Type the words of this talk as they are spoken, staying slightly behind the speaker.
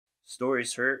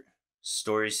Stories hurt,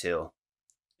 stories heal.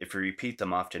 If we repeat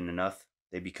them often enough,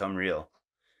 they become real.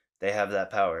 They have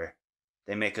that power.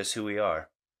 They make us who we are.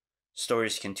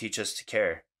 Stories can teach us to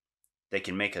care. They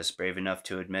can make us brave enough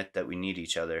to admit that we need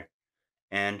each other.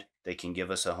 And they can give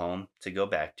us a home to go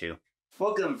back to.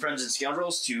 Welcome, friends and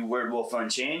scoundrels, to Word Wolf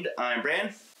Unchained. I'm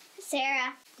Bran.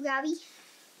 Sarah. Robbie.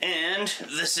 And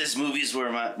this is Movies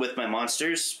with My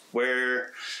Monsters,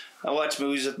 where I watch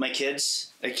movies with my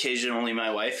kids, occasionally my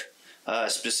wife,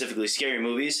 specifically scary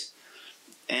movies,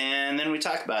 and then we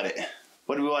talk about it.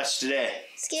 What did we watch today?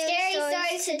 Scary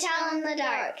stories to tell in the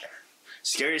dark.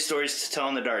 Scary stories to tell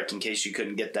in the dark, in case you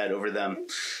couldn't get that over them.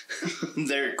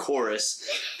 Their chorus.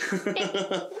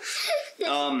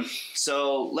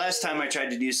 So last time I tried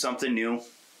to do something new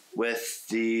with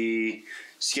the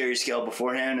scary scale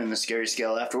beforehand and the scary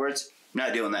scale afterwards.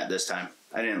 Not doing that this time.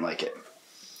 I didn't like it.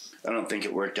 I don't think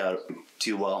it worked out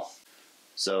too well.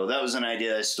 So that was an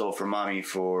idea I stole from Mommy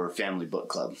for Family Book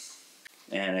Club.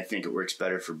 And I think it works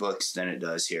better for books than it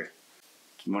does here.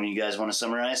 One of you guys want to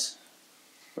summarize?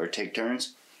 Or take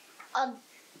turns? I'll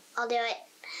do it.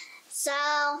 So,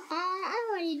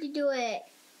 I'm ready to do it.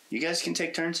 You guys can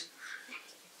take turns.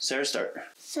 Sarah, start.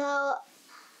 So,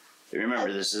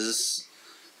 remember, this is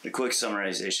a quick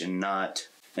summarization, not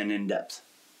an in-depth.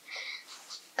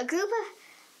 A group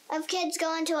of kids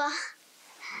go into a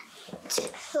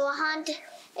haunted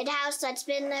house that's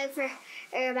been there for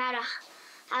about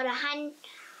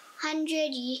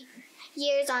 100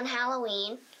 years on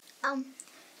Halloween. And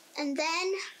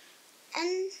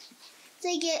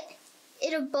they get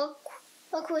a book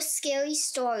with scary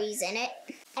stories in it,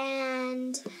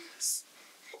 and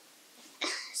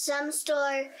some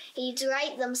stories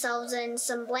write themselves in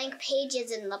some blank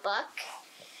pages in the book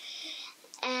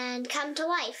and come to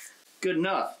life. Good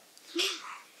enough.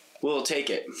 We'll take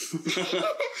it.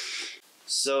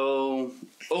 So,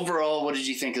 overall, what did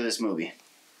you think of this movie?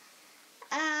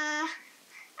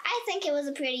 I think it was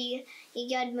a pretty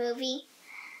good movie.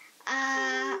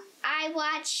 I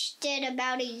watched it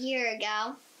about a year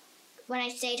ago when I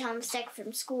stayed home sick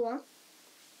from school.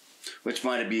 Which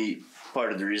might be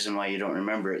part of the reason why you don't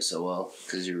remember it so well,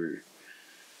 because you were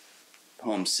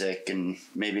homesick and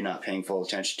maybe not paying full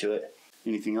attention to it.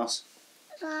 Anything else?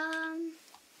 I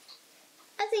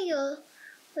think it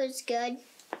was good.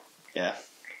 Yeah.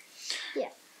 Yeah.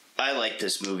 I like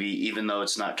this movie, even though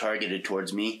it's not targeted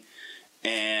towards me.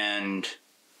 And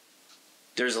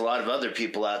there's a lot of other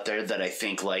people out there that I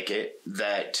think like it,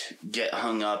 that get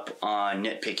hung up on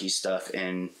nitpicky stuff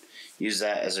and use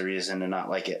that as a reason to not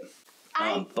like it.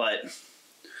 But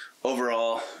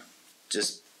overall,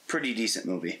 just pretty decent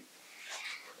movie.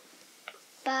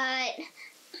 But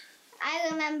I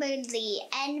remembered the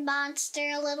end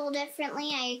monster a little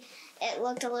differently. It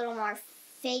looked a little more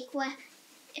fake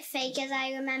as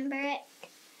I remember it.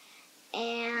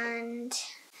 And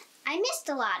I missed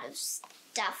a lot of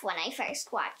stuff when I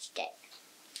first watched it.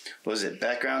 Was it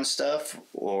background stuff,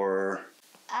 or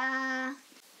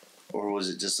was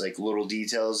it just like little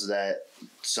details that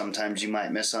sometimes you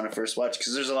might miss on a first watch?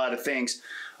 Because there's a lot of things.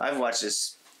 I've watched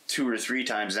this 2 or 3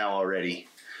 times now already,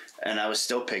 and I was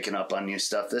still picking up on new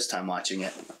stuff this time watching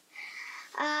it.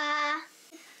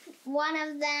 One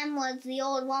of them was the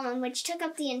old woman, which took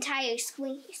up the entire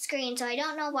screen, so I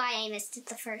don't know why I missed it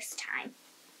the first time.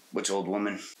 Which old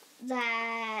woman?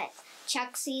 That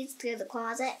Chuck sees through the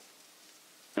closet.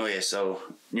 Oh yeah, so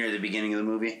near the beginning of the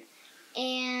movie?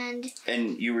 And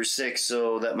you were sick,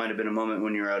 so that might have been a moment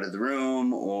when you were out of the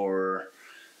room, or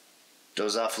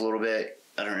doze off a little bit.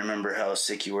 I don't remember how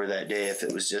sick you were that day, if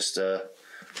it was just a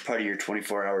part of your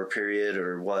 24-hour period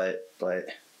or what, but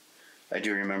I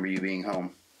do remember you being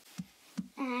home.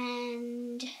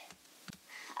 And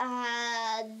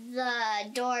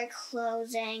the door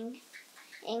closing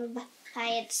by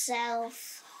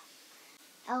itself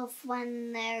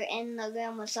when they're in the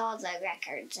room with all the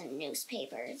records and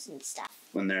newspapers and stuff.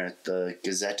 When they're at the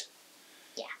Gazette?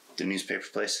 Yeah. The newspaper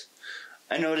place?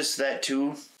 I noticed that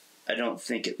too. I don't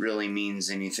think it really means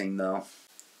anything though.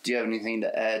 Do you have anything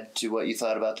to add to what you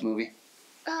thought about the movie?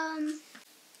 I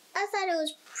thought it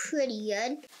was pretty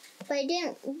good, but I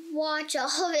didn't watch all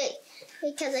of it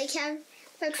because I kept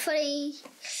putting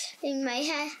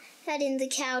my head in the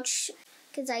couch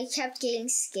because I kept getting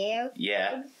scared.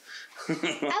 Yeah. I was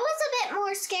a bit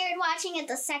more scared watching it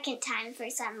the second time for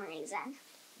some reason.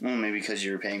 Well, maybe because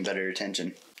you were paying better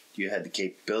attention. You had the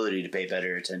capability to pay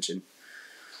better attention.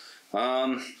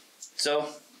 So,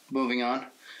 moving on.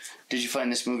 Did you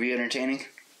find this movie entertaining?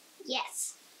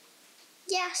 Yes.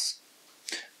 Yes.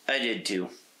 I did too.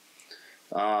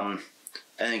 I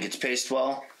think it's paced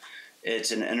well.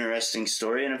 It's an interesting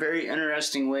story and a very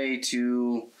interesting way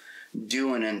to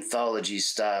do an anthology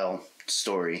style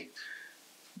story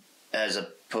as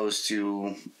opposed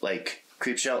to like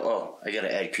Creepshow. Oh, I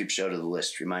gotta add Creepshow to the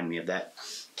list. Remind me of that.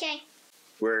 Okay.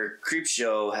 Where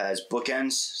Creepshow has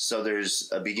bookends, so there's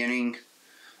a beginning,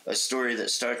 a story that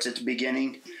starts at the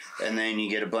beginning, and then you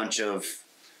get a bunch of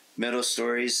middle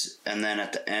stories, and then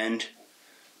at the end,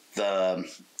 the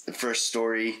first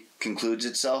story concludes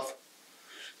itself.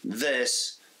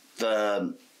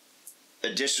 The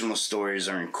additional stories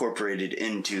are incorporated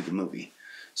into the movie.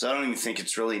 So I don't even think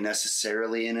it's really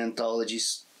necessarily an anthology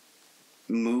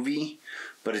movie,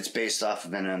 but it's based off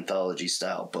of an anthology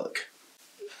style book.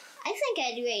 I think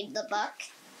I'd read the book.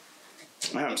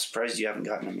 I'm surprised you haven't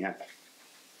gotten them yet.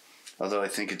 Although I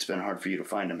think it's been hard for you to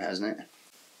find them, hasn't it?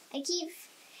 I keep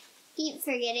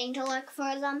forgetting to look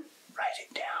for them. Write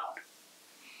it down.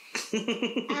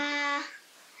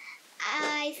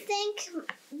 I think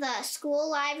the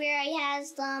school library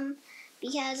has them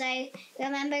because I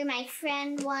remember my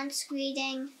friend once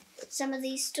reading some of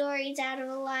these stories out of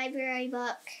a library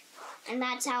book, and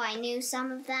that's how I knew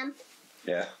some of them.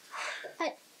 Yeah.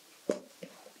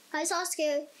 I saw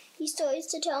scary stories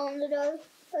to tell in the dark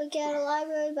like at a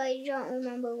library, but I don't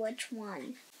remember which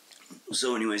one.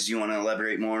 So anyways, do you want to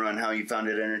elaborate more on how you found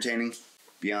it entertaining?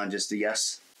 Beyond just a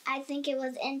yes? I think it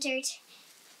was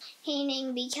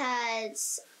entertaining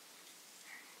because,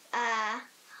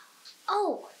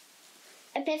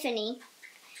 Epiphany.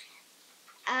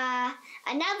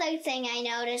 Another thing I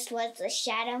noticed was the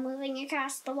shadow moving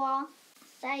across the wall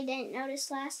that I didn't notice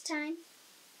last time.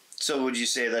 So would you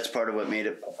say that's part of what made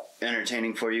it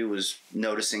entertaining for you, was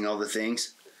noticing all the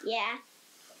things? Yeah.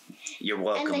 You're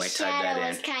welcome, And I the tied that shadow in.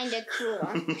 was kind of cool.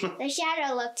 The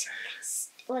shadow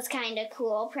was kind of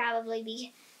cool,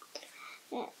 probably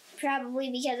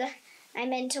because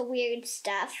I'm into weird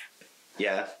stuff.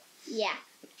 Yeah. Yeah.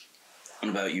 What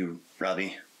about you,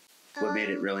 Robbie? What made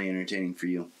it really entertaining for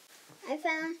you? I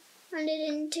found it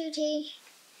entertaining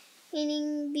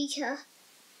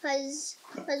because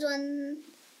when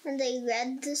they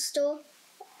read the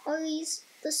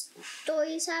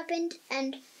stories happened,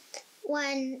 and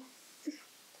when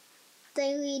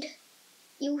they read,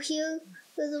 you hear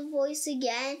the voice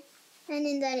again,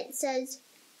 and then it says,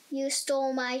 "You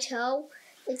stole my toe."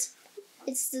 It's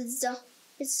the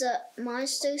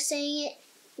monster saying it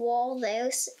while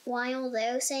they're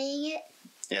saying it.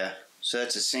 Yeah. So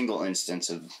that's a single instance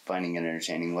of finding it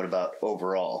entertaining. What about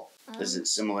overall? Is it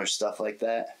similar stuff like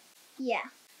that?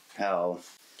 Yeah. How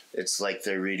it's like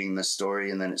they're reading the story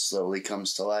and then it slowly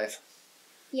comes to life?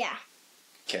 Yeah.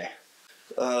 Okay.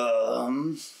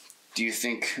 Do you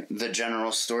think the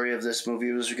general story of this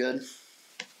movie was good?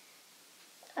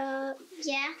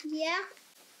 Yeah.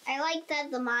 I like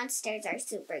that the monsters are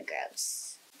super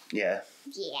gross. Yeah.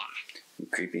 Yeah.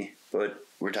 Creepy. But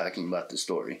we're talking about the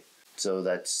story. So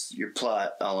that's your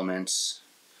plot elements.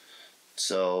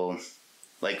 So,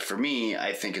 like for me,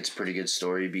 I think it's a pretty good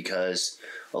story because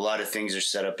a lot of things are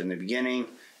set up in the beginning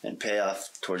and pay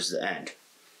off towards the end.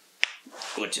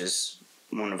 Which is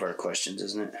one of our questions,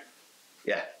 isn't it?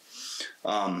 Yeah.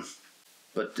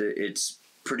 But it's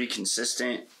pretty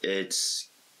consistent. It's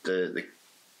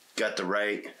got the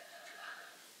right,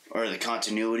 or the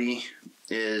continuity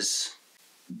is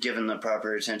given the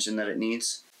proper attention that it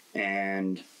needs.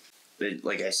 And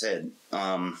like I said,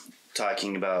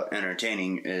 talking about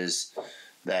entertaining is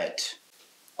that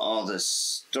all the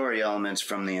story elements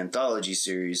from the anthology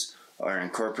series are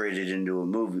incorporated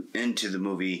into the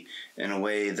movie in a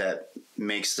way that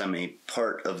makes them a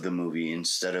part of the movie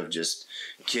instead of just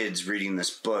kids reading this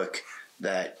book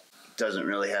that doesn't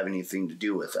really have anything to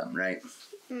do with them, right?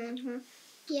 Mm-hmm.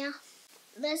 Yeah.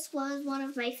 This was one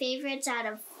of my favorites out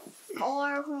of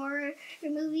 4 horror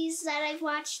movies that I've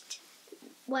watched.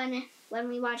 When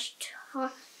we watched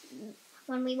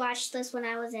this when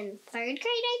I was in 3rd grade,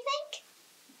 I think.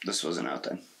 This wasn't out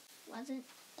then. Wasn't?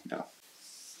 No.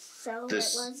 So it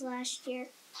was last year.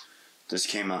 This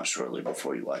came out shortly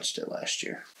before you watched it last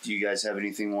year. Do you guys have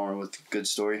anything more with a good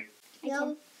story?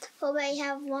 No. But I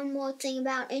have one more thing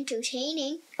about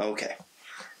entertaining. Okay.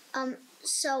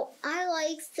 So I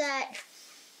like that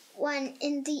when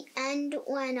in the end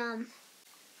when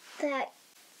that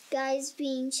guy's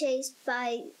being chased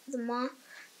by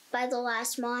the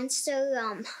last monster,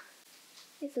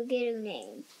 I forget her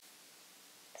name.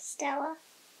 Stella,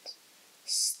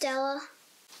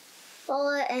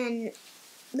 and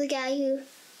the guy who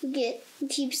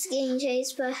keeps getting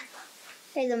chased by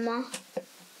the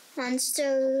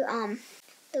monster,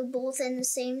 they're both in the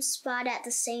same spot at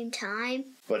the same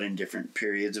time. But in different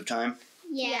periods of time?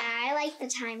 Yeah, I like the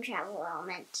time travel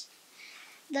element.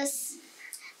 The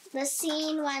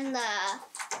scene when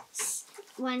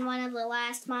when one of the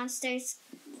last monsters,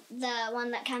 the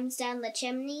one that comes down the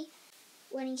chimney,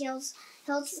 when he kills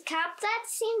the cop, that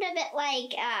seemed a bit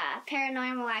like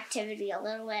Paranormal Activity a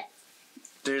little bit.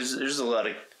 There's a lot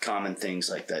of common things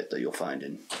like that you'll find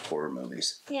in horror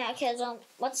movies. Yeah, because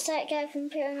what's that guy from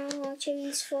Paranormal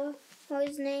Activities for? What's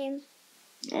his name?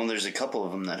 Well, there's a couple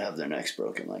of them that have their necks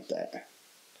broken like that.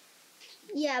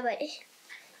 Yeah, but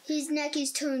his neck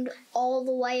is turned all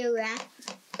the way around.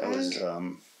 That was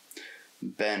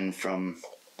Ben from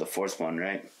the fourth one,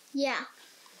 right? Yeah,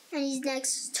 and his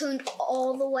neck's turned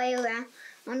all the way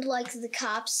around like the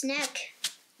cop's neck.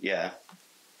 Yeah.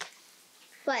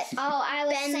 But I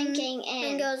was thinking,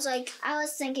 and goes like I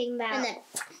was thinking about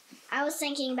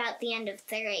the end of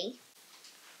 3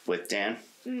 with Dan.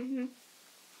 Mm-hmm.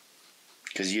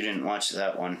 Because you didn't watch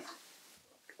that one.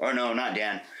 Or no, not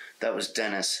Dan. That was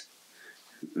Dennis,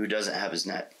 who doesn't have his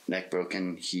neck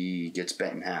broken. He gets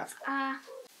bent in half.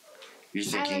 You're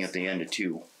thinking at the end of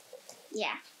 2.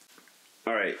 Yeah.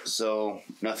 All right. So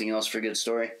nothing else for Good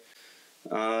Story.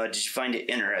 Did you find it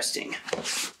interesting?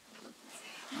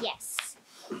 Yes.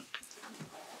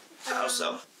 How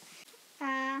so?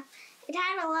 It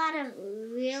had a lot of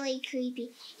really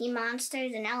creepy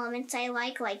monsters and elements I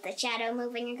like the shadow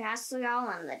moving across the wall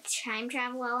and the time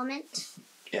travel element.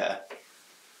 Yeah.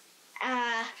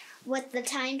 With the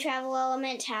time travel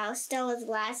element, how Stella's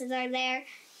glasses are there,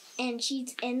 and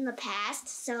she's in the past,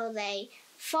 so they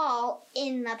fall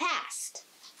in the past.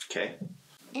 Okay.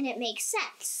 And it makes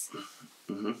sense.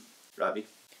 Mm-hmm. Robbie?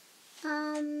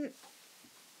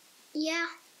 Yeah.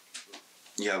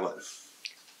 Yeah, what?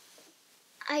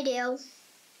 I do.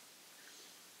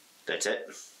 That's it?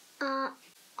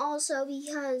 Also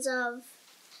because of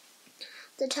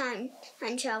the time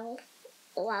and travel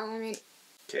element.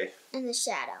 Okay. And the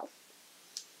shadow.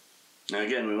 Now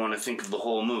again, we want to think of the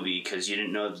whole movie because you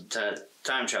didn't know the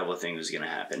time travel thing was going to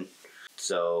happen.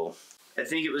 So, I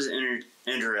think it was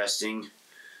interesting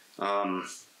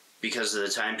because of the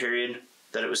time period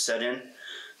that it was set in.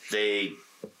 They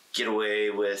get away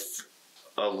with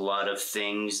a lot of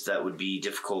things that would be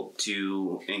difficult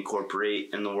to incorporate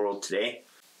in the world today.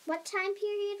 What time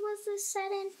period was this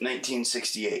set in?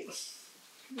 1968.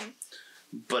 Mm-hmm.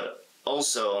 But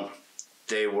also,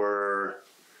 they were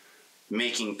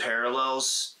making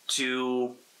parallels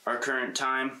to our current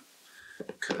time.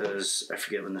 Because I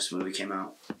forget when this movie came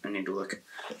out. I need to look.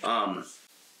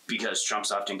 Because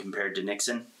Trump's often compared to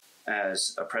Nixon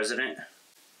as a president.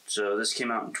 So this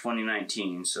came out in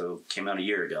 2019, so it came out a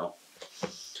year ago.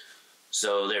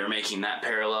 So they were making that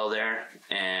parallel there.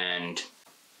 And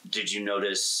did you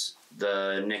notice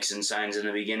the Nixon signs in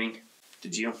the beginning?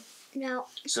 Did you? No.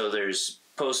 So there's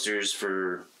posters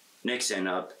for Nixon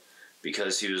up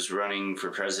because he was running for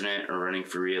president or running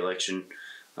for re-election.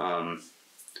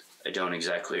 I don't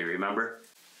exactly remember.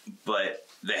 But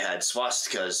they had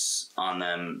swastikas on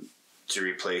them to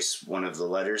replace one of the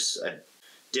letters. I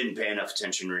didn't pay enough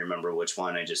attention to remember which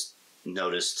one. I just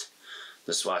noticed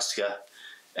the swastika.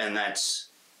 And that's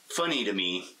funny to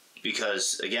me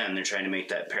because, again, they're trying to make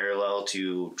that parallel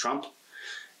to Trump.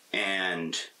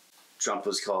 And Trump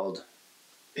was called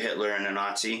Hitler and a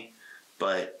Nazi,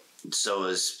 but so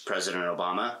was President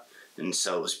Obama, and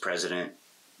so was President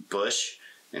Bush,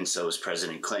 and so was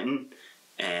President Clinton,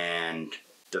 and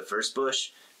the first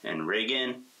Bush, and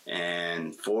Reagan,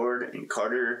 and Ford, and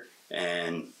Carter,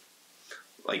 and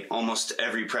like almost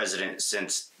every president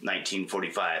since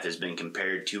 1945 has been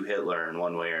compared to Hitler in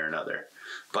one way or another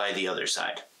by the other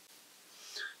side.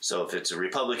 So if it's a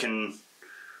Republican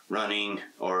running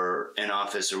or in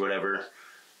office or whatever,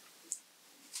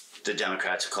 the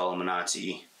Democrats will call him a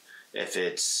Nazi. If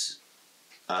it's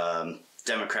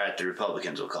Democrat, the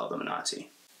Republicans will call them a Nazi.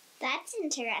 That's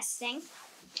interesting.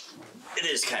 It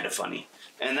is kind of funny.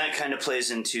 And that kind of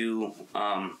plays into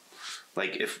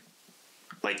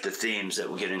the themes that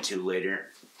we'll get into later,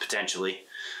 potentially.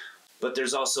 But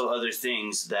there's also other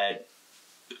things that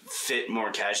fit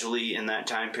more casually in that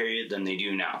time period than they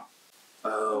do now.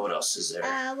 What else is there?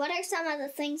 What are some of the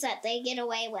things that they get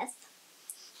away with?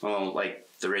 Well, like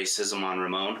the racism on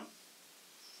Ramon.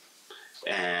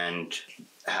 And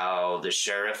how the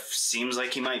sheriff seems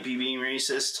like he might be being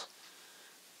racist.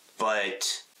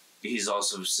 But he's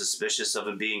also suspicious of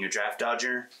him being a draft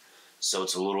dodger. So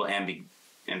it's a little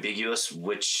ambiguous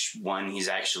which one he's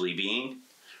actually being,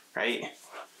 right?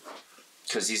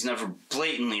 Because he's never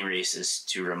blatantly racist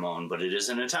to Ramon, but it is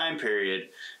in a time period,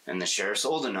 and the sheriff's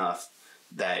old enough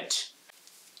that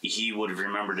he would have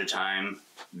remembered a time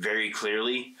very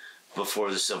clearly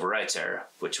before the Civil Rights era,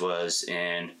 which was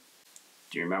in,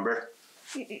 do you remember?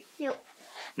 Nope.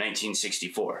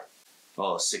 1964.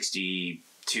 Well, 62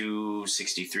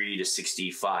 63 to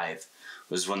 65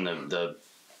 was when the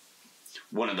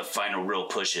one of the final real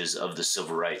pushes of the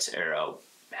civil rights era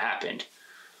happened.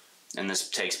 And this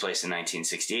takes place in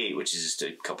 1968, which is just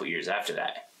a couple years after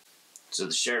that. So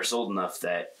the sheriff's old enough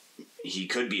that he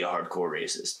could be a hardcore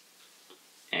racist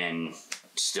and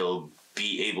still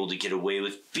be able to get away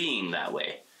with being that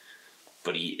way.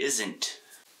 But he isn't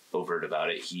overt about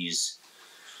it.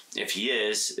 If he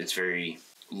is, it's very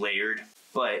layered.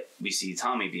 But we see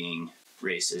Tommy being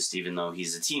racist, even though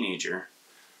he's a teenager,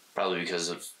 probably because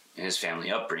of his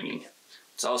family upbringing.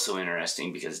 It's also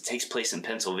interesting because it takes place in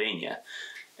Pennsylvania.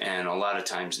 And a lot of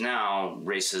times now,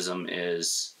 racism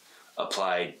is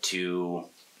applied to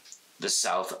the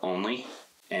South only.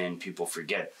 And people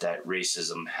forget that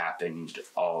racism happened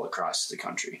all across the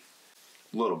country.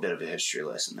 A little bit of a history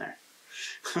lesson there.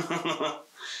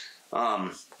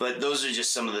 But those are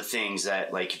just some of the things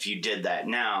that, like, if you did that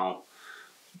now,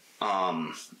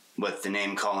 with the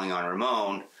name calling on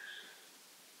Ramon,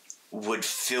 would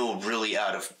feel really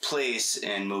out of place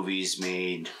in movies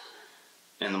made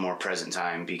in the more present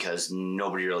time, because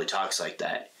nobody really talks like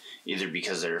that, either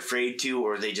because they're afraid to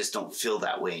or they just don't feel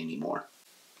that way anymore.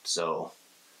 So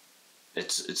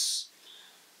it's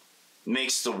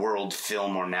makes the world feel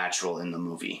more natural in the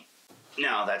movie.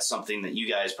 Now, that's something that you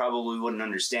guys probably wouldn't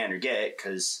understand or get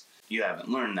because you haven't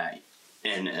learned that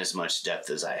in as much depth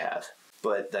as I have.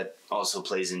 But that also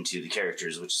plays into the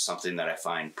characters, which is something that I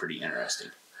find pretty interesting.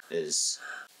 Is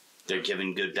they're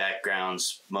given good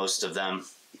backgrounds, most of them.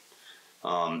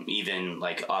 Even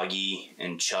like Augie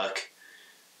and Chuck,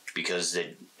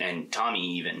 and Tommy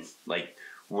even, like,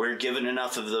 we're given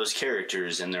enough of those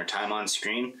characters in their time on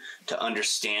screen to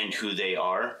understand who they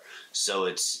are, so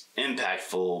it's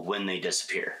impactful when they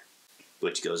disappear,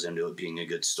 which goes into it being a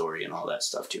good story and all that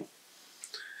stuff too.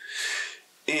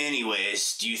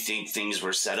 Anyways, do you think things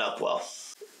were set up well?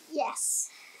 Yes.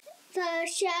 The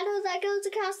shadow that goes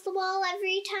across the wall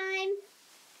every time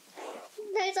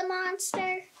there's a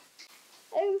monster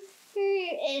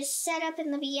is set up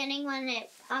in the beginning when it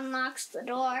unlocks the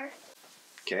door.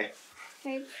 Okay.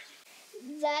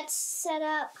 That's set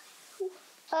up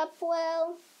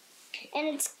well, and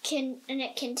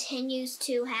it continues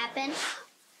to happen.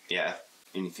 Yeah.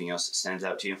 Anything else that stands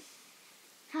out to you?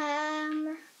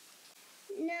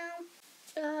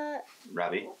 No.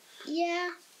 Robbie? Yeah.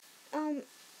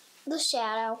 The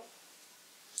shadow.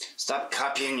 Stop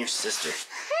copying your sister.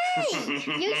 Hey!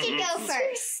 You can go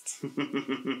first.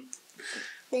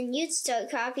 Then you'd start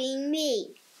copying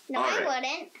me. No, All I right.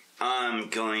 wouldn't. I'm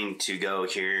going to go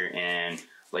here and,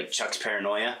 like, Chuck's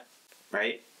paranoia,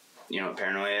 right? You know what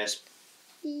paranoia is?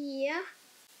 Yeah.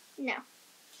 No.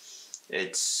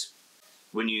 It's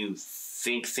when you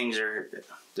think things are...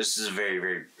 This is a very,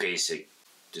 very basic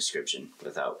description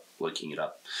without looking it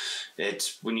up.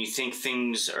 It's when you think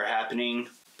things are happening,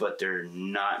 but they're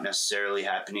not necessarily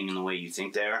happening in the way you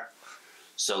think they are.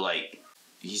 So, like,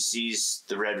 he sees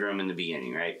the red room in the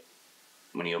beginning, right?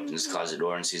 When he opens his closet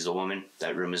door and sees the woman,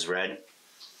 that room is red.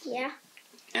 Yeah.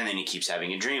 And then he keeps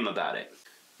having a dream about it.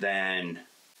 Then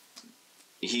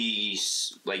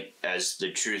he's, like, as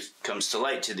the truth comes to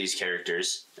light to these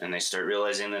characters and they start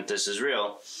realizing that this is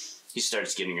real, he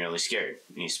starts getting really scared.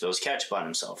 And he spills ketchup on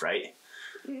himself, right?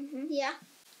 Mm-hmm. Yeah.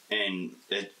 And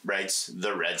it writes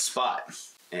the red spot.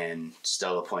 And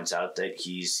Stella points out that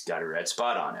he's got a red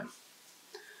spot on him.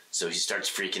 So he starts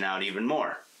freaking out even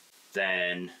more.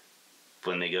 Then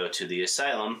when they go to the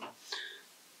asylum,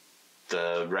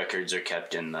 the records are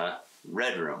kept in the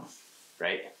red room,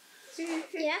 right?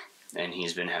 Yeah. And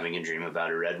he's been having a dream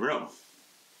about a red room.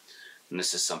 And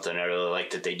this is something I really like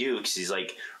that they do, because he's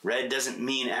like, red doesn't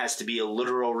mean it has to be a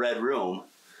literal red room.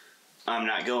 I'm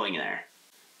not going there.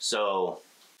 So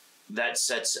that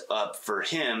sets up for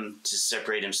him to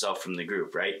separate himself from the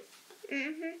group, right?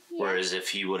 Mm-hmm. Yeah. Whereas if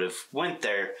he would have went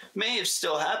there, may have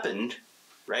still happened,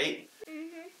 right?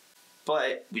 Mm-hmm.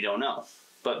 But we don't know.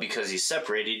 But because he's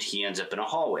separated, he ends up in a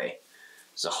hallway.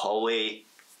 Is a hallway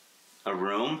a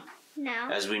room, No.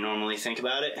 as we normally think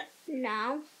about it?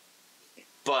 No.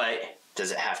 But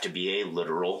does it have to be a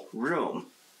literal room?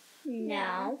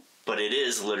 No. But it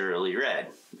is literally red,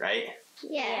 right?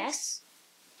 Yes.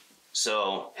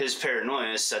 So his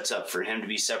paranoia sets up for him to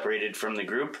be separated from the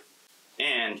group,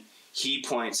 and he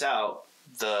points out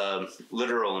the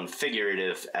literal and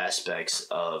figurative aspects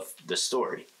of the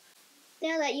story.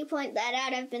 Now that you point that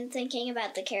out, I've been thinking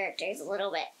about the characters a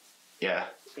little bit. Yeah.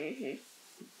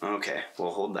 Mm-hmm. Okay,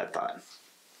 we'll hold that thought.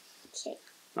 Okay.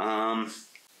 Let's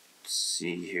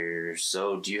see here.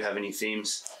 So, do you have any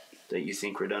themes that you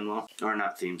think were done well? Or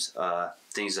not themes,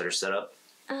 things that are set up?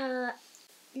 No.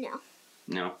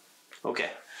 No?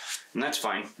 Okay. And that's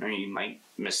fine. I mean, you might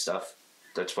miss stuff.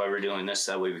 That's why we're doing this.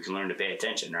 That way we can learn to pay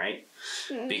attention, right?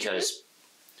 Mm-hmm. Because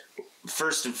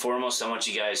first and foremost, I want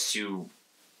you guys to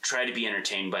try to be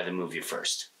entertained by the movie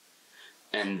first.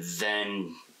 And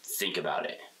then think about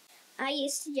it. I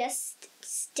used to just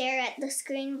stare at the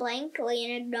screen blankly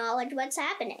and acknowledge what's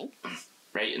happening.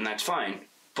 Right, and that's fine.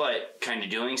 But kind of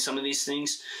doing some of these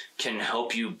things can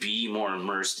help you be more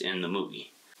immersed in the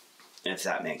movie, if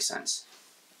that makes sense.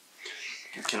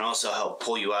 It can also help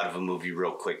pull you out of a movie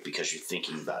real quick because you're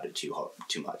thinking about it too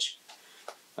much.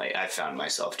 Like, I found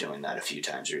myself doing that a few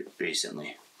times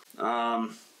recently. Do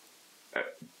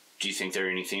you think there are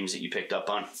any themes that you picked up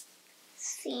on?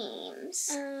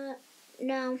 Themes?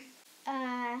 No.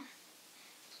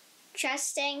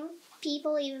 Trusting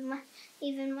people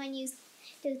even when you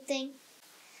do think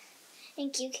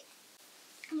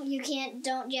you can't.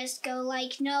 Don't just go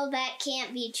like, no, that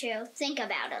can't be true. Think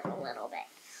about it a little bit.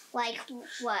 Like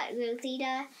what Ruthie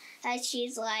does.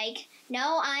 She's like,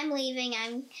 no, I'm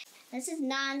leaving. This is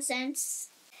nonsense.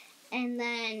 And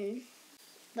then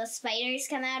the spiders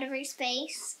come out of her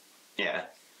space. Yeah.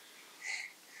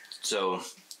 So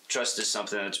trust is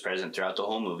something that's present throughout the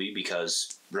whole movie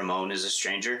because Ramon is a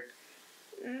stranger.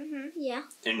 Mm-hmm. Yeah.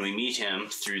 And we meet him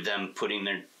through them putting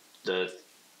the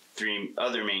three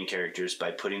other main characters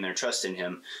by putting their trust in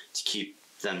him to keep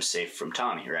them safe from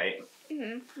Tommy, right?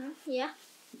 Mm-hmm. Yeah.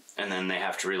 And then they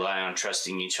have to rely on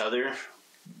trusting each other.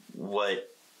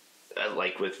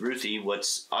 Like with Ruthie,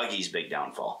 what's Augie's big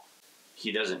downfall?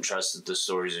 He doesn't trust that the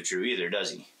stories are true either,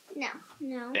 does he?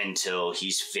 No. Until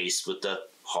he's faced with the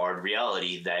hard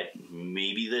reality that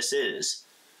maybe this is.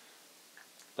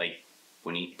 Like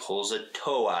when he pulls a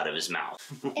toe out of his mouth.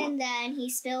 And then he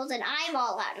spills an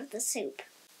eyeball out of the soup.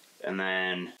 And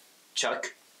then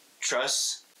Chuck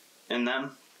trusts in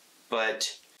them,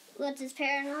 but lets his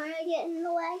paranoia get in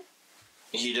the way?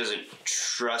 He doesn't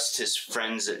trust his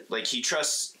friends. Like, he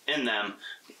trusts in them,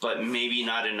 but maybe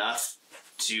not enough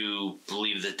to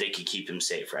believe that they could keep him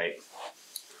safe, right?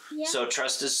 Yeah. So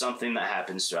trust is something that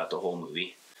happens throughout the whole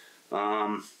movie.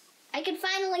 I could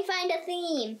finally find a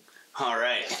theme. All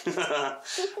right.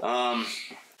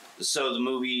 So the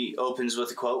movie opens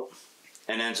with a quote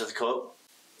and ends with a quote.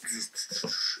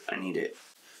 I need it.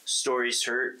 Stories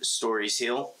hurt, stories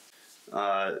heal.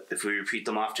 If we repeat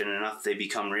them often enough, they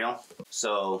become real.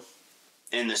 So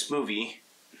in this movie,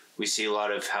 we see a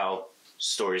lot of how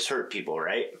stories hurt people,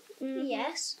 right? Mm-hmm.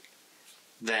 Yes.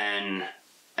 Then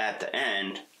at the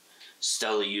end,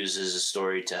 Stella uses a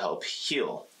story to help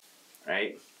heal,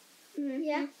 right? Mm-hmm.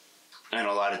 Yeah. And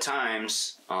a lot of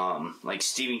times, like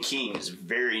Stephen King is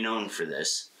very known for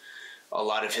this. A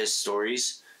lot of his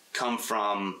stories come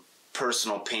from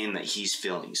personal pain that he's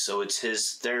feeling. So it's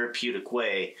his therapeutic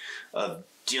way of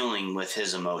dealing with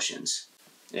his emotions.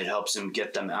 It helps him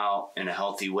get them out in a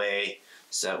healthy way,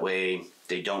 so that way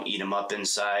they don't eat him up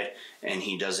inside and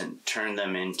he doesn't turn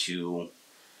them into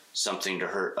something to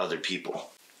hurt other people.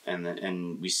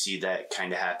 And we see that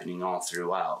kind of happening all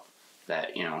throughout,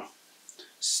 that, you know,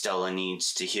 Stella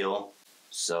needs to heal.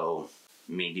 So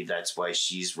maybe that's why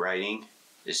she's writing,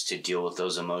 is to deal with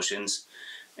those emotions.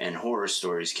 And horror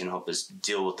stories can help us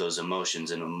deal with those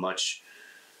emotions in a much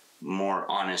more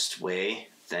honest way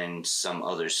than some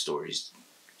other stories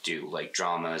do, like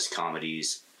dramas,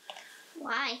 comedies.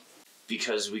 Why?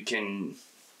 Because we can,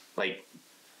 like,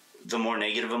 the more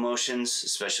negative emotions,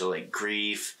 especially like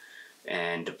grief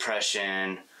and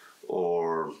depression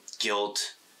or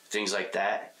guilt, things like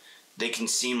that, they can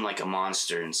seem like a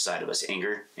monster inside of us.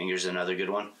 Anger's another good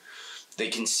one. They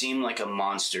can seem like a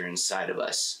monster inside of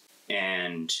us.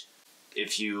 And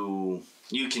if you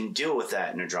can deal with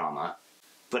that in a drama,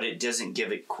 but it doesn't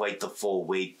give it quite the full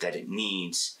weight that it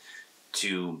needs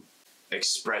to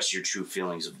express your true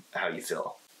feelings of how you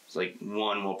feel. It's like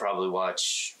one we'll probably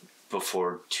watch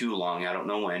before too long, I don't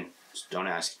know when, don't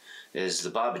ask, is The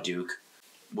Babadook,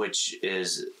 which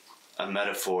is a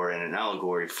metaphor and an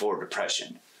allegory for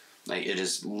depression. Like, it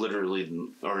is literally,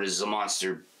 or is a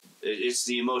monster, it's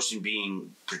the emotion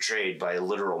being portrayed by a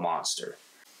literal monster.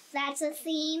 That's a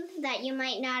theme that you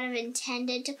might not have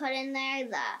intended to put in there.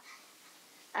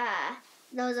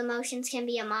 Those emotions can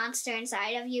be a monster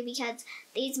inside of you because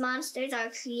these monsters are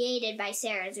created by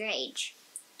Sarah's rage.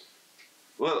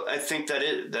 Well, I think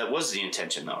that was the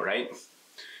intention, though, right?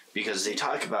 Because they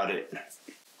talk about it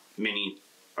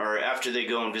after they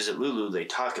go and visit Lulu, they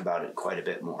talk about it quite a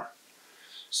bit more.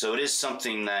 So it is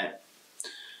something that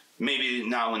maybe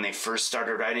not when they first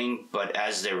started writing, but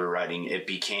as they were writing, it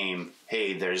became,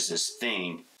 hey, there's this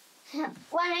thing. When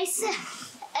I said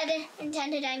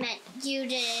intended, I meant you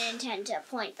didn't intend to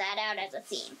point that out as a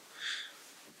theme.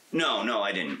 No,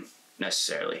 I didn't.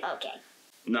 necessarily. Okay.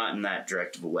 Not in that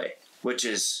direct of a way. Which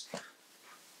is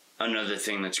another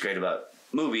thing that's great about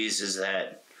movies is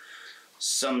that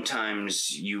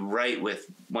sometimes you write with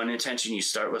one intention, you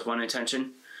start with one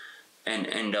intention, and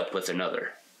end up with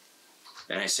another.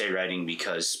 And I say writing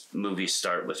because movies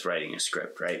start with writing a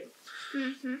script, right?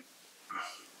 Mm-hmm.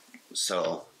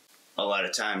 So a lot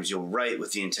of times you'll write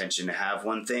with the intention to have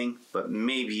one thing, but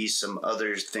maybe some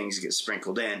other things get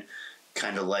sprinkled in,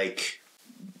 kind of like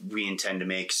we intend to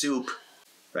make soup,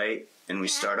 right? And we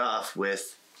start off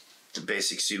with the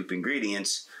basic soup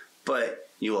ingredients, but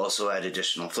you also add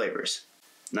additional flavors.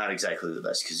 Not exactly the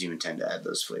best because you intend to add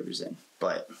those flavors in,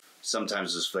 but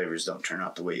sometimes those flavors don't turn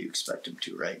out the way you expect them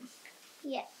to, right?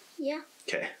 Yeah. Yeah.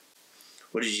 Okay.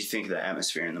 What did you think of the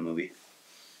atmosphere in the movie?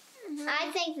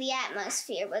 I think the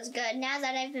atmosphere was good. Now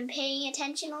that I've been paying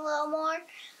attention a little more,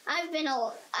 I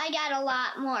got a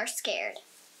lot more scared.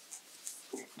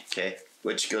 Okay.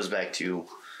 Which goes back to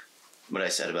what I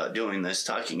said about doing this,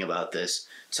 talking about this.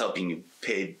 It's helping you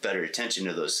pay better attention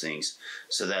to those things.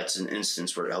 So that's an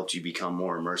instance where it helped you become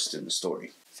more immersed in the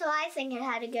story. So I think it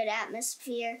had a good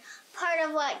atmosphere. Part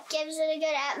of what gives it a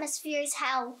good atmosphere is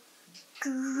how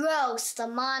gross the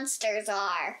monsters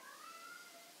are.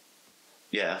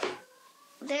 Yeah.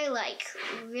 They're like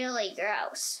really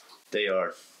gross. They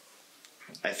are.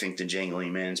 I think the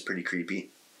jangling man's pretty creepy.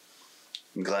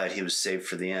 I'm glad he was saved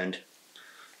for the end.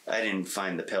 I didn't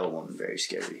find the pale woman very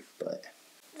scary, but...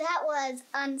 That was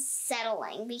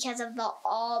unsettling because of the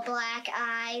all black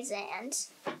eyes and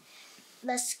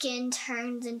the skin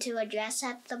turns into a dress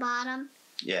at the bottom.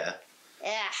 Yeah.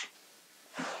 Yeah.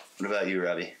 What about you,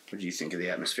 Robbie? What do you think of the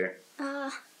atmosphere?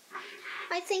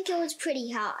 I think it was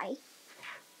pretty high.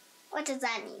 What does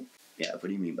that mean? Yeah, what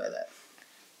do you mean by that?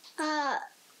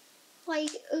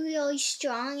 Like a really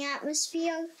strong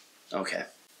atmosphere. Okay.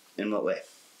 In what way?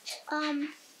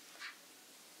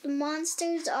 The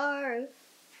monsters are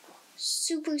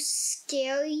super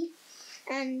scary,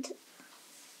 and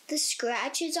the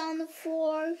scratches on the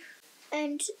floor,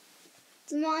 and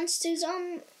the monsters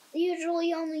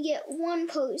usually only get one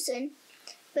person,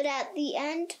 but at the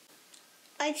end,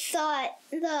 I thought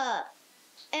the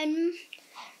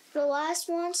last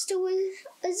monster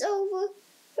was over,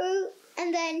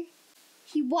 and then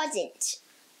he wasn't.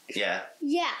 Yeah.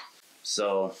 Yeah.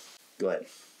 So, go ahead.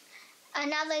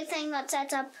 Another thing that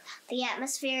sets up the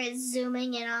atmosphere is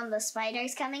zooming in on the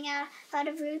spiders coming out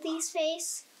of Ruthie's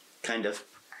face. Kind of.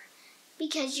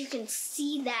 Because you can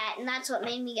see that, and that's what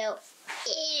made me go,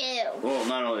 ew. Well,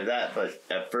 not only that, but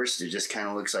at first it just kind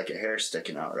of looks like a hair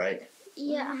sticking out, right?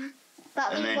 Yeah. Mm-hmm.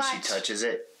 But and then she touches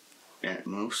it, and it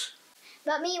moves.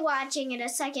 But me watching it a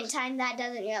second time, that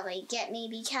doesn't really get me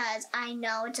because I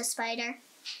know it's a spider.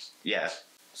 Yeah.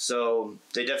 So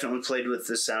they definitely played with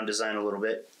the sound design a little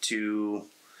bit to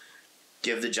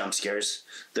give the jump scares.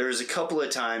 There was a couple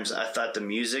of times I thought the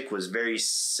music was very...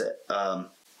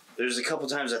 there's a couple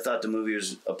times I thought the movie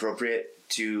was appropriate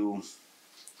to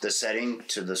the setting,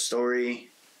 to the story,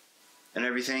 and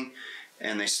everything.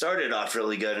 And they started off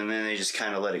really good, and then they just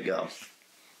kind of let it go.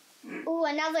 Ooh,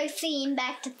 another theme,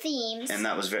 back to themes. And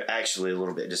that was actually a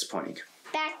little bit disappointing.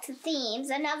 Back to themes.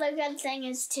 Another good thing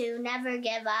is to never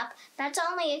give up. That's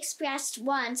only expressed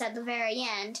once at the very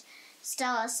end.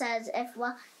 Stella says, if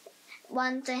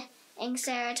one thing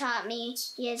Sarah taught me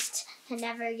is to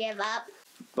never give up.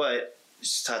 But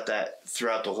she's taught that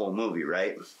throughout the whole movie,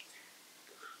 right?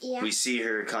 Yeah. We see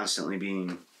her constantly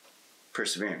being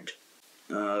perseverant.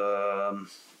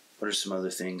 What are some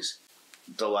other things?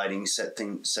 The lighting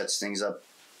sets things up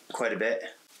quite a bit.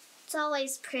 It's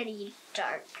always pretty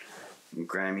dark. And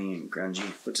grimy and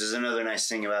grungy, which is another nice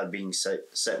thing about being set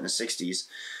in the 60s,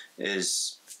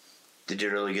 is they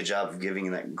did a really good job of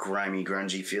giving that grimy,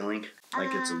 grungy feeling,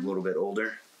 like it's a little bit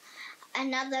older.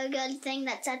 Another good thing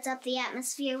that sets up the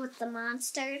atmosphere with the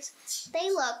monsters, they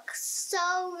look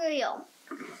so real.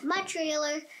 Much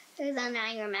realer than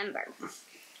I remember.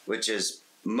 Which is,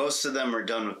 most of them are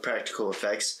done with practical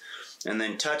effects, and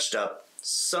then touched up,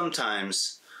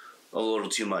 sometimes a little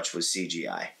too much with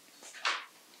CGI.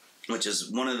 Which is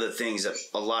one of the things that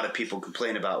a lot of people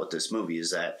complain about with this movie,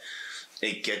 is that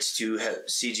it gets too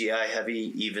CGI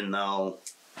heavy, even though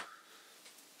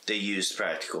they used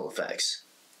practical effects.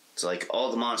 It's like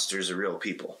all the monsters are real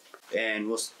people. And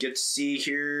we'll get to see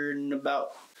here in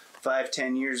about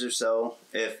 5-10 years or so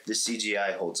if the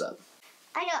CGI holds up.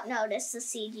 I don't notice the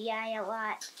CGI a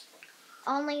lot.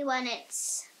 Only when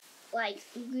it's like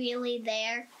really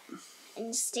there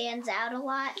and stands out a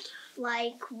lot,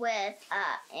 like with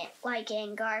like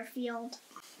in Garfield.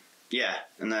 Yeah,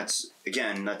 and that's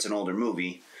an older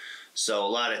movie, So a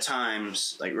lot of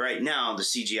times, like right now, the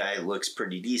CGI looks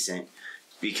pretty decent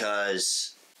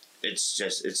because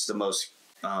it's the most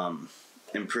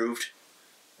improved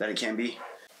that it can be.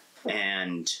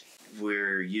 And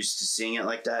we're used to seeing it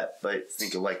like that, but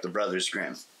think of like the Brothers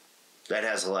Grimm. That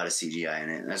has a lot of CGI in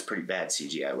it, and that's pretty bad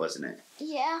CGI, wasn't it?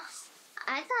 Yeah,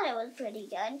 I thought it was pretty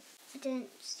good. It didn't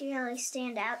really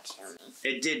stand out to me.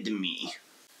 It did to me.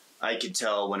 I could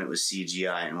tell when it was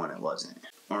CGI and when it wasn't.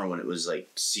 Or when it was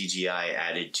like CGI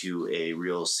added to a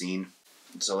real scene.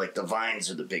 So like the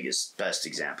vines are the best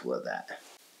example of that.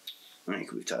 I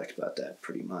think we've talked about that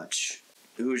pretty much.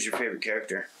 Who was your favorite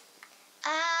character?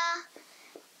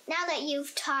 Now that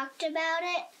you've talked about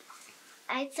it,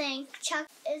 I think Chuck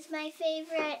is my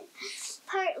favorite,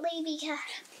 partly because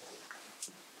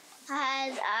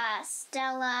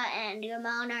Stella and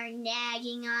Ramon are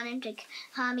nagging on him to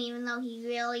come even though he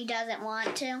really doesn't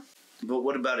want to. But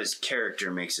what about his character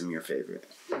makes him your favorite?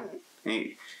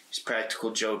 He's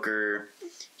practical joker.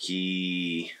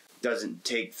 He doesn't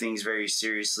take things very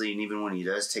seriously, and even when he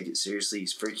does take it seriously,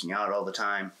 he's freaking out all the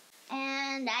time.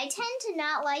 And I tend to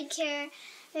not like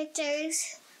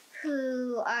characters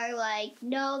who are like,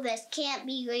 no, this can't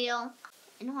be real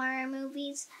in horror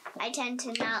movies. I tend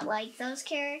to not like those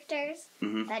characters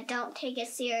that don't take it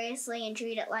seriously and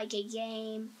treat it like a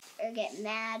game or get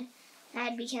mad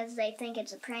because they think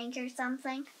it's a prank or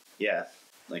something. Yeah,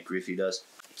 like Ruthie does.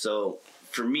 So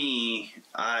for me,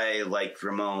 I like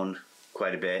Ramon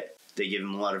quite a bit. They give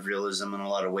him a lot of realism and a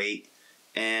lot of weight,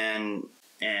 and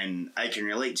I can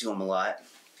relate to him a lot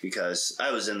because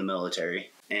I was in the military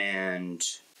and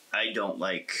I don't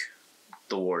like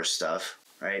the war stuff,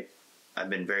 right? I've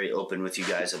been very open with you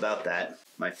guys about that,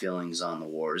 my feelings on the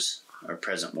wars, or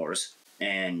present wars.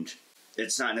 And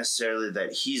it's not necessarily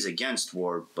that he's against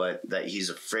war, but that he's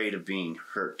afraid of being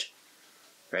hurt,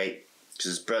 right? Because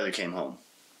his brother came home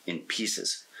in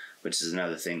pieces, which is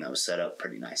another thing that was set up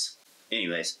pretty nice.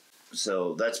 Anyways,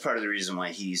 so that's part of the reason why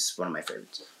he's one of my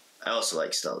favorites. I also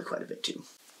like Stella quite a bit too.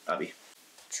 Abby.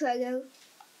 Trego.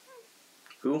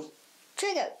 Who?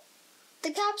 Trego.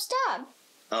 The cop's dog.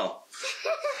 Oh.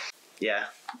 Yeah.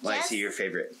 Why is he your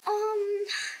favorite?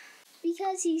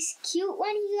 Because he's cute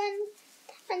when he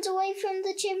runs away from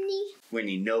the chimney. When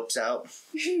he nopes out?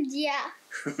 Yeah.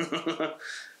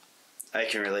 I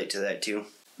can relate to that too.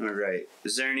 Alright.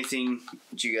 Is there anything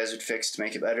that you guys would fix to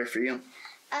make it better for you?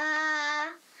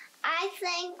 I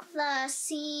think the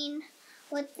scene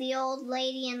with the old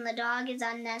lady and the dog is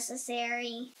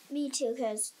unnecessary. Me too,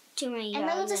 because too many dogs. And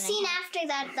there was a scene after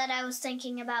that I was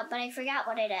thinking about, but I forgot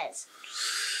what it is.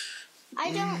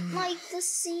 I don't like the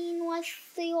scene with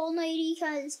the old lady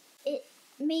because it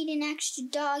made an extra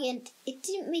dog and it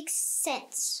didn't make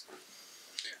sense.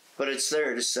 But it's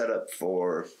there to set up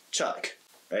for Chuck,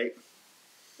 right?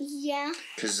 Yeah.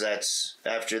 Because that's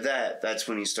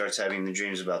when he starts having the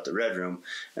dreams about the Red Room,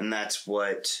 and that's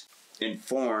what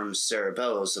informs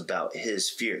Cerebellos about his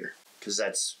fear.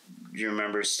 Because you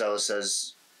remember Stella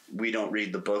says, we don't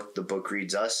read the book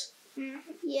reads us?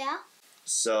 Yeah.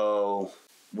 So,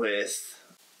 with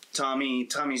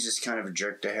Tommy's just kind of a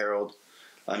jerk to Harold.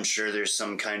 I'm sure there's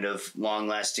some kind of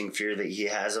long-lasting fear that he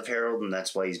has of Harold, and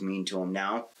that's why he's mean to him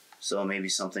now. So maybe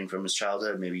something from his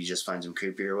childhood, maybe he just finds him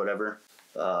creepy or whatever.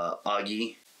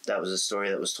 Augie, that was a story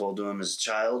that was told to him as a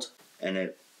child, and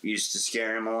it used to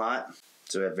scare him a lot.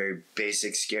 So we have very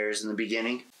basic scares in the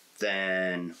beginning.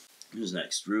 Then, who's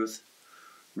next? Ruth.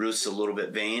 Ruth's a little bit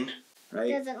vain, right?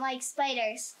 Doesn't like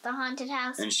spiders. The haunted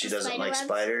house. And she doesn't like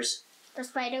spiders. The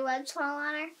spider webs fall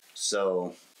on her.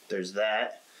 So there's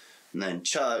that. And then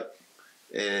Chuck,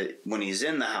 when he's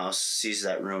in the house, sees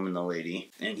that room and the lady,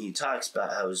 and he talks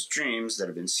about how his dreams that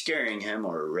have been scaring him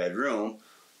are a red room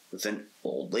with an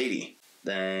old lady.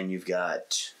 Then you've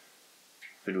got,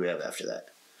 who do we have after that?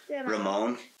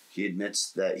 Ramon. He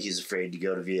admits that he's afraid to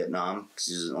go to Vietnam because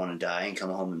he doesn't want to die and come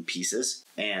home in pieces.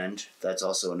 And that's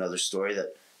also another story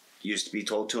that used to be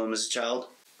told to him as a child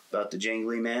about the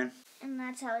jangly man. And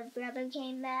that's how his brother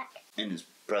came back. And his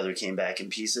brother came back in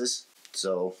pieces.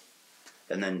 So,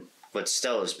 and then what's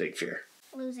Stella's big fear?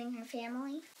 Losing her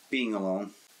family. Being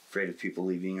alone. Afraid of people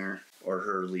leaving her or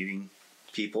her leaving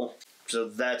people. So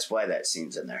that's why that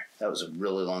scene's in there. That was a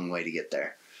really long way to get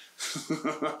there.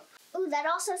 Ooh, that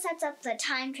also sets up the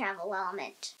time travel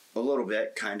element. A little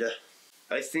bit, kinda.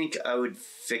 I think I would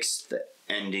fix the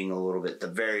ending a little bit, the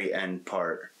very end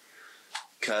part.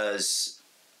 Because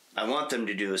I want them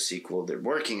to do a sequel. They're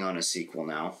working on a sequel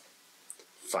now.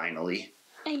 Finally.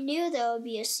 I knew there would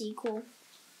be a sequel.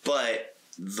 But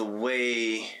the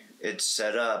way it's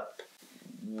set up,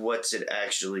 what's it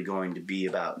actually going to be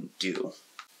about and do?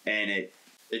 And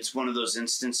it's one of those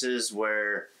instances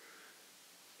where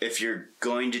if you're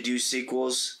going to do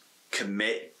sequels,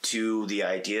 commit to the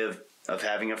idea of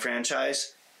having a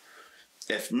franchise.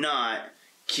 If not,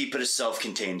 keep it a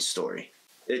self-contained story.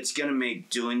 It's going to make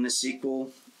doing the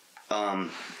sequel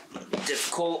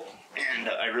difficult, and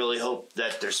I really hope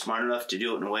that they're smart enough to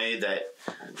do it in a way that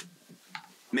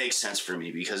makes sense for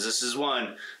me, because this is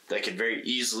one that could very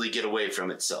easily get away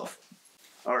from itself.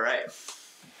 All right.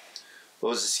 What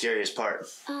was the scariest part?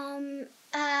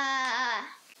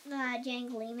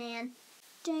 Jangly Man.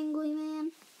 Jangly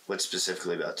Man. What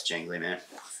specifically about the Jangly Man?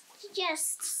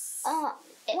 Just,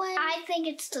 I think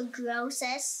it's the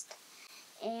grossest,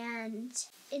 and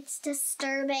it's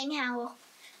disturbing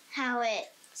how it's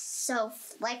so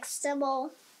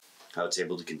flexible. How it's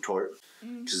able to contort.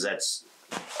 Because that's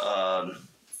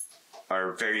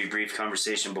our very brief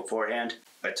conversation beforehand.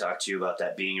 I talked to you about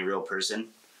that being a real person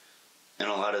in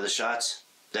a lot of the shots.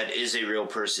 That is a real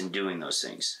person doing those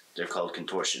things. They're called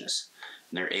contortionists.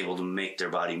 And they're able to make their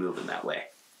body move in that way.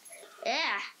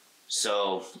 Yeah.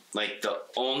 So, like, the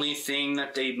only thing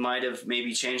that they might have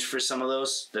maybe changed for some of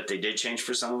those, that they did change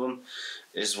for some of them,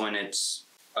 is when it's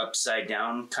upside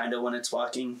down, kind of when it's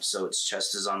walking. So its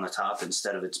chest is on the top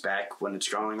instead of its back when it's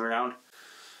crawling around.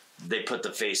 They put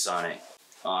the face on it,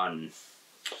 on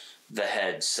the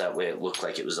head, so that way it looked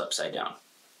like it was upside down.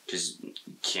 Because you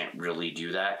can't really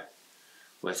do that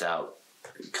without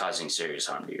causing serious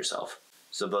harm to yourself.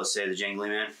 So both say the Jangly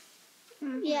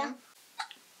Man? Yeah.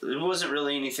 There wasn't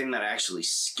really anything that actually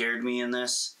scared me in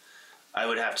this. I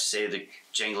would have to say the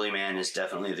Jangly Man is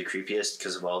definitely the creepiest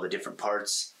because of all the different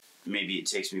parts. Maybe it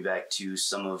takes me back to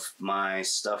some of my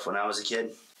stuff when I was a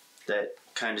kid that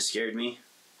kind of scared me.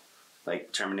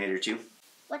 Like Terminator 2.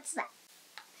 What's that?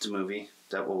 It's a movie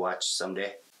that we'll watch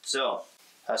someday. So,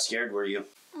 how scared were you?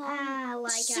 Like on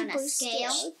super a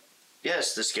scale? scary.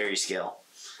 Yes, the scary scale.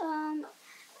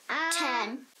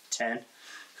 10. 10?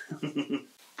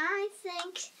 I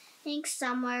think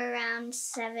somewhere around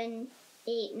 7,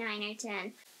 8, 9, or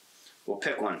 10. We'll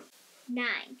pick one. 9.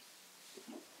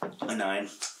 A 9.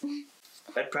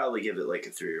 I'd probably give it like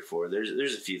a 3 or 4.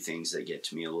 There's a few things that get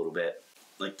to me a little bit,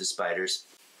 like the spiders,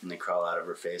 and they crawl out of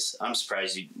her face. I'm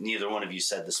surprised neither one of you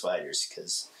said the spiders,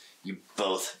 because you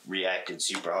both reacted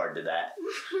super hard to that.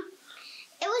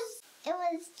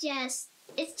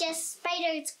 It's just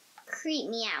spiders creep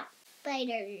me out.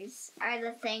 Spiders are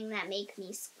the thing that make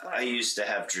me squirm. I used to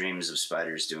have dreams of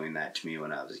spiders doing that to me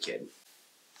when I was a kid.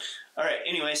 Alright,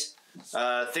 anyways,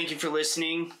 thank you for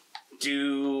listening.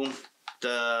 Do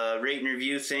the rate and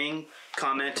review thing.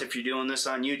 Comment if you're doing this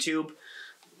on YouTube.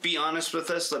 Be honest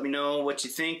with us. Let me know what you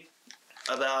think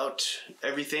about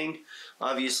everything.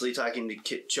 Obviously, talking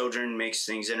to children makes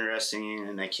things interesting,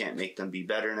 and I can't make them be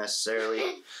better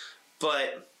necessarily.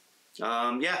 But,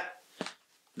 yeah,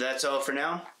 that's all for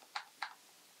now.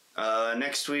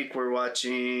 Next week we're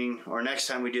watching, or next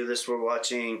time we do this, we're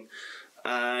watching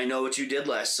I Know What You Did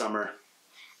Last Summer.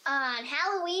 On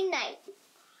Halloween night.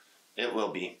 It will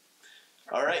be.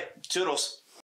 All right, toodles.